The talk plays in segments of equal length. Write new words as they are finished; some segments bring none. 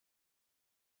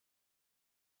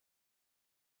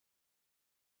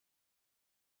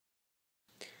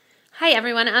Hi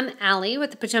everyone, I'm Allie with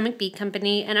the Potomac Bead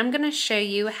Company, and I'm going to show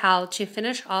you how to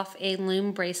finish off a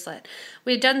loom bracelet.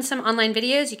 We've done some online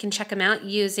videos. You can check them out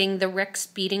using the Ricks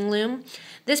Beading Loom.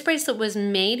 This bracelet was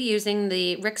made using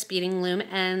the Ricks Beading Loom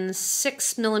and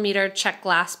 6mm Czech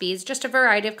Glass beads, just a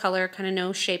variety of color, kind of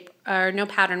no shape or no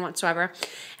pattern whatsoever.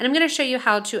 And I'm going to show you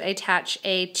how to attach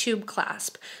a tube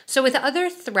clasp. So with other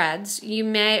threads, you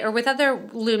may, or with other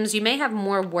looms, you may have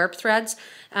more warp threads.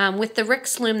 With the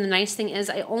Ricks loom, the nice thing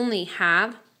is I only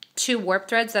have 2 warp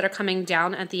threads that are coming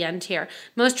down at the end here.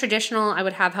 Most traditional, I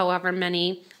would have however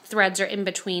many threads are in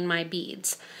between my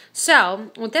beads.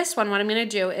 So with this one, what I'm going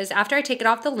to do is after I take it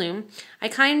off the loom, I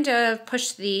kind of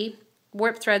push the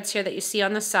warp threads here that you see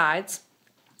on the sides.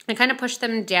 I kind of push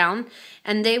them down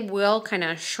and they will kind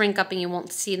of shrink up and you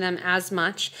won't see them as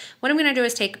much. What I'm going to do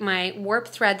is take my warp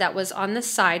thread that was on the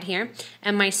side here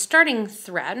and my starting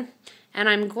thread, and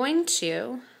I'm going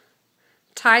to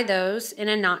tie those in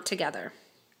a knot together.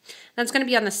 That's going to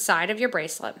be on the side of your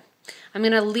bracelet. I'm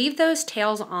going to leave those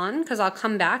tails on because I'll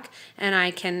come back and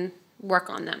I can work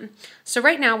on them. So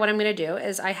right now what I'm going to do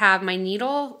is I have my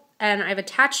needle and I've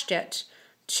attached it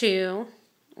to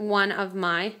one of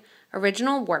my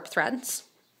original warp threads.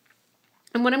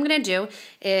 And what I'm going to do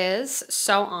is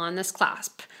sew on this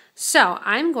clasp. So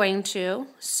I'm going to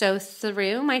sew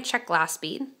through my Czech Glass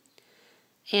bead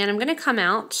and I'm going to come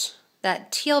out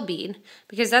that teal bead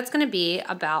because that's going to be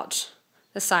about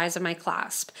the size of my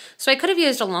clasp. So I could have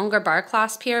used a longer bar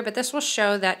clasp here, but this will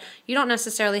show that you don't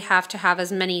necessarily have to have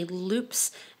as many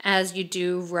loops as you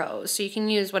do rows. So you can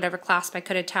use whatever clasp. I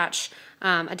could attach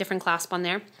a different clasp on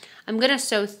there. I'm going to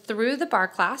sew through the bar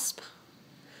clasp,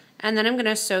 and then I'm going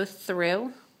to sew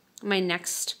through my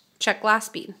next Czech Glass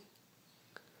bead.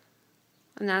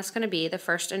 And that's going to be the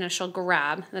first initial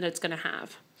grab that it's going to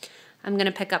have. I'm going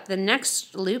to pick up the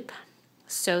next loop,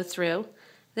 sew through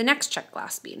the next Czech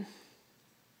Glass bead,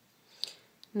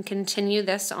 and continue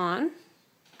this on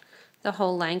the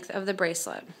whole length of the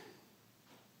bracelet.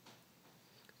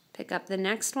 Pick up the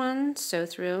next one, sew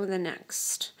through the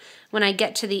next. When I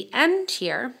get to the end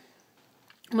here,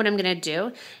 what I'm going to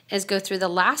do is go through the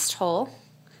last hole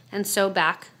and sew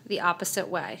back the opposite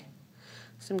way.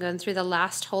 So I'm going through the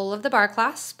last hole of the bar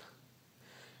clasp,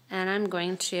 and I'm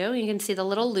going to, you can see the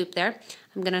little loop there,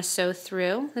 I'm going to sew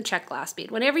through the Czech Glass bead.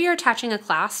 Whenever you're attaching a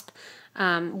clasp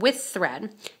with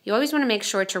thread, you always want to make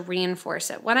sure to reinforce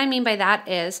it. What I mean by that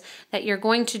is that you're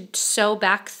going to sew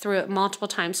back through it multiple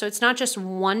times. So it's not just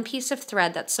one piece of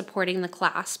thread that's supporting the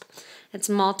clasp, it's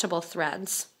multiple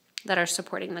threads that are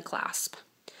supporting the clasp.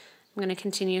 I'm going to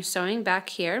continue sewing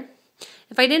back here.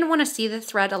 If I didn't want to see the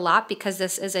thread a lot because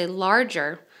this is a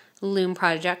larger loom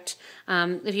project,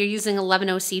 if you're using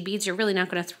 11/0 seed beads, you're really not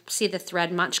going to see the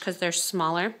thread much because they're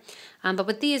smaller. But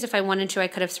with these, if I wanted to, I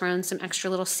could have thrown some extra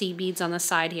little seed beads on the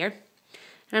side here.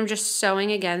 And I'm just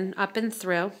sewing again up and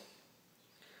through.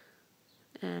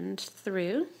 And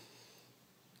through.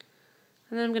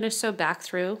 And then I'm going to sew back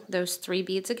through those 3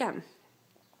 beads again.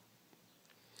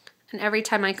 And every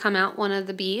time I come out one of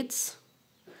the beads,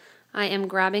 I am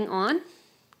grabbing on,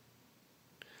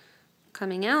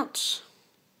 coming out,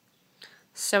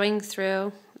 sewing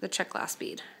through the Czech Glass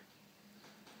bead.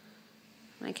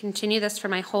 I continue this for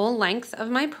my whole length of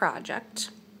my project.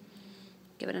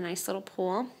 Give it a nice little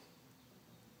pull.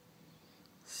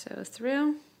 Sew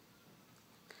through.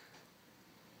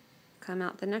 Come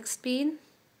out the next bead.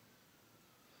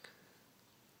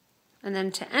 And then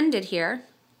to end it here,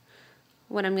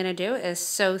 what I'm going to do is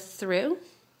sew through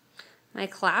my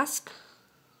clasp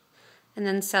and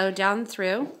then sew down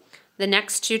through the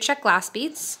next 2 Czech Glass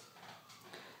beads.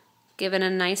 Give it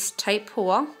a nice tight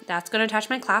pull. That's going to attach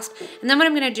my clasp. And then what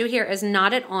I'm going to do here is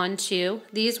knot it onto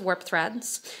these warp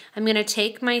threads. I'm going to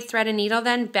take my thread and needle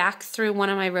then back through one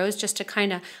of my rows just to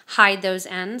kind of hide those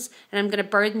ends. And I'm going to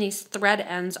burn these thread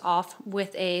ends off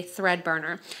with a thread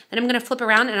burner. Then I'm going to flip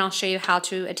around and I'll show you how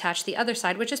to attach the other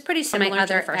side, which is pretty similar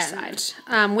to the first side.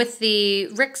 With the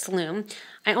Ricks loom,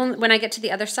 when I get to the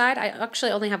other side, I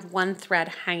actually only have 1 thread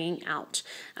hanging out.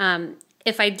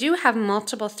 If I do have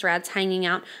multiple threads hanging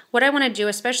out, what I want to do,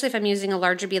 especially if I'm using a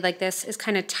larger bead like this, is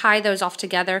kind of tie those off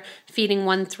together, feeding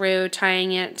one through,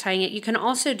 tying it. You can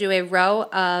also do a row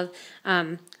of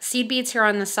seed beads here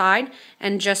on the side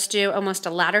and just do almost a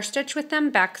ladder stitch with them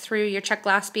back through your Czech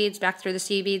Glass beads, back through the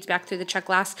seed beads, back through the Czech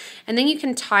Glass, and then you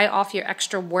can tie off your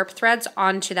extra warp threads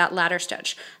onto that ladder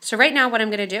stitch. So right now what I'm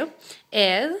going to do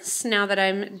is, now that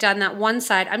I'm done that one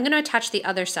side, I'm going to attach the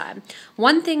other side.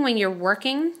 One thing when you're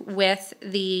working with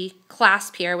the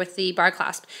clasp here, with the bar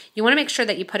clasp, you want to make sure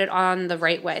that you put it on the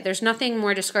right way. There's nothing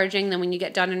more discouraging than when you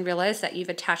get done and realize that you've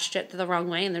attached it the wrong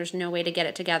way and there's no way to get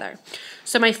it together.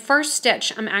 So my first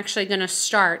stitch, I'm actually going to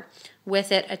start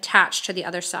with it attached to the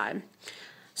other side.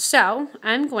 So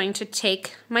I'm going to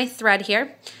take my thread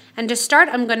here, and to start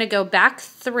I'm going to go back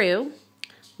through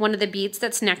one of the beads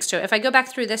that's next to it. If I go back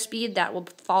through this bead, that will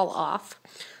fall off.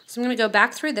 So I'm going to go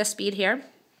back through this bead here,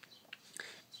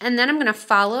 and then I'm going to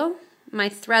follow my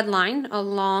thread line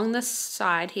along the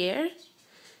side here,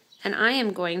 and I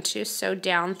am going to sew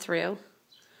down through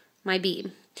my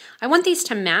bead. I want these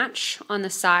to match on the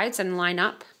sides and line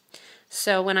up.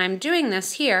 So when I'm doing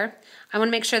this here, I want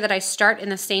to make sure that I start in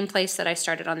the same place that I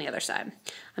started on the other side.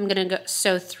 I'm going to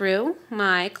sew through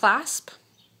my clasp,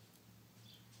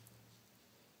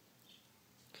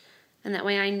 and that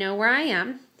way I know where I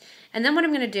am. And then what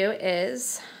I'm going to do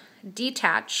is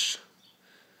detach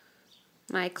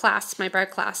my clasp, my bar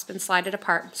clasp, and slide it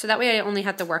apart. So that way I only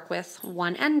have to work with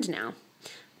one end now,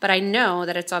 but I know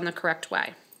that it's on the correct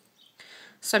way.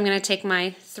 So I'm going to take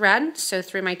my thread, sew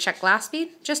through my Czech Glass bead,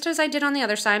 just as I did on the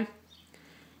other side.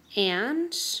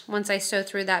 And once I sew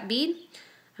through that bead,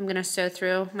 I'm going to sew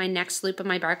through my next loop of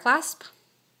my bar clasp,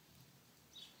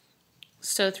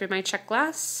 sew through my Czech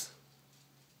Glass,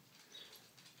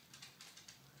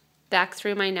 back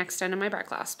through my next end of my bar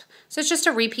clasp. So it's just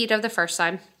a repeat of the first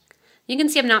side. You can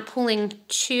see I'm not pulling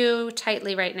too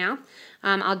tightly right now.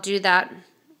 I'll do that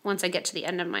once I get to the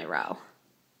end of my row.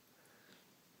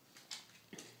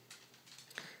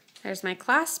 There's my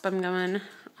clasp. I'm going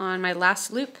on my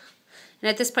last loop. And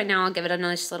at this point now I'll give it a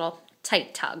nice little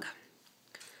tight tug.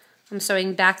 I'm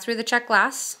sewing back through the Czech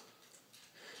Glass,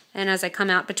 and as I come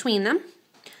out between them,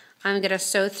 I'm going to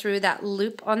sew through that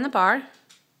loop on the bar,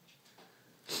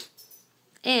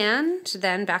 and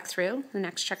then back through the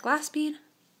next Czech Glass bead.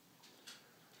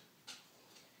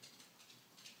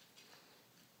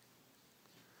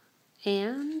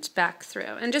 And back through.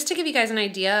 And just to give you guys an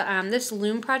idea, this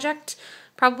loom project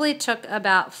probably took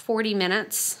about 40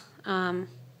 minutes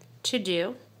to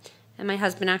do, and my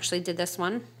husband actually did this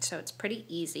one, so it's pretty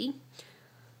easy.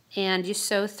 And you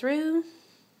sew through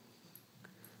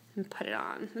and put it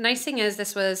on. The nice thing is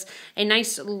this was a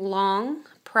nice long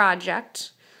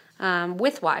project,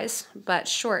 width-wise, but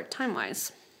short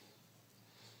time-wise.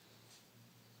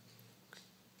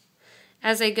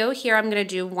 As I go here, I'm going to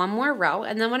do one more row,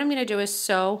 and then what I'm going to do is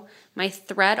sew my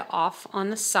thread off on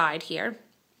the side here,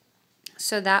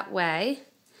 so that way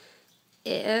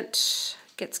it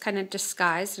gets kind of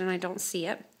disguised and I don't see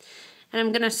it. And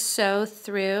I'm going to sew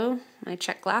through my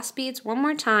Czech Glass beads one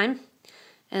more time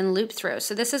and loop through.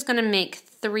 So this is going to make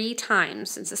 3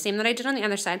 times. It's the same that I did on the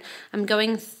other side. I'm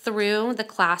going through the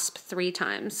clasp 3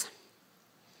 times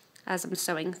as I'm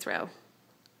sewing through.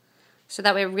 So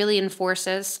that way it really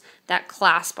enforces that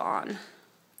clasp on.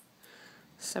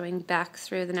 Sewing back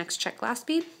through the next Czech Glass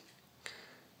bead.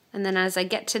 And then as I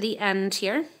get to the end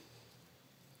here,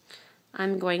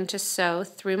 I'm going to sew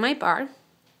through my bar,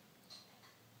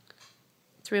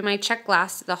 through my Czech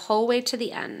Glass the whole way to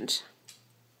the end.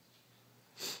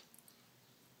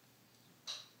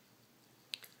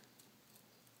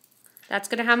 That's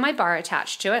going to have my bar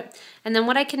attached to it. And then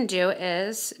what I can do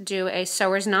is do a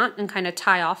sewer's knot and kind of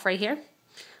tie off right here.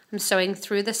 I'm sewing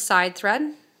through the side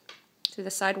thread, through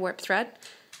the side warp thread,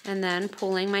 and then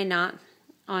pulling my knot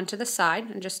onto the side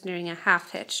and just doing a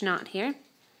half hitch knot here.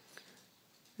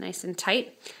 Nice and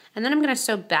tight. And then I'm going to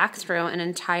sew back through an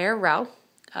entire row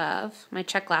of my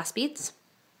Czech Glass beads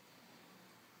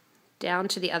down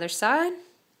to the other side.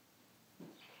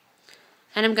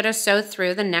 And I'm going to sew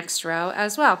through the next row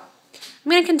as well. I'm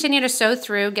going to continue to sew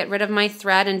through, get rid of my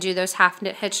thread, and do those half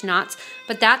hitch knots,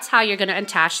 but that's how you're going to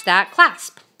attach that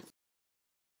clasp.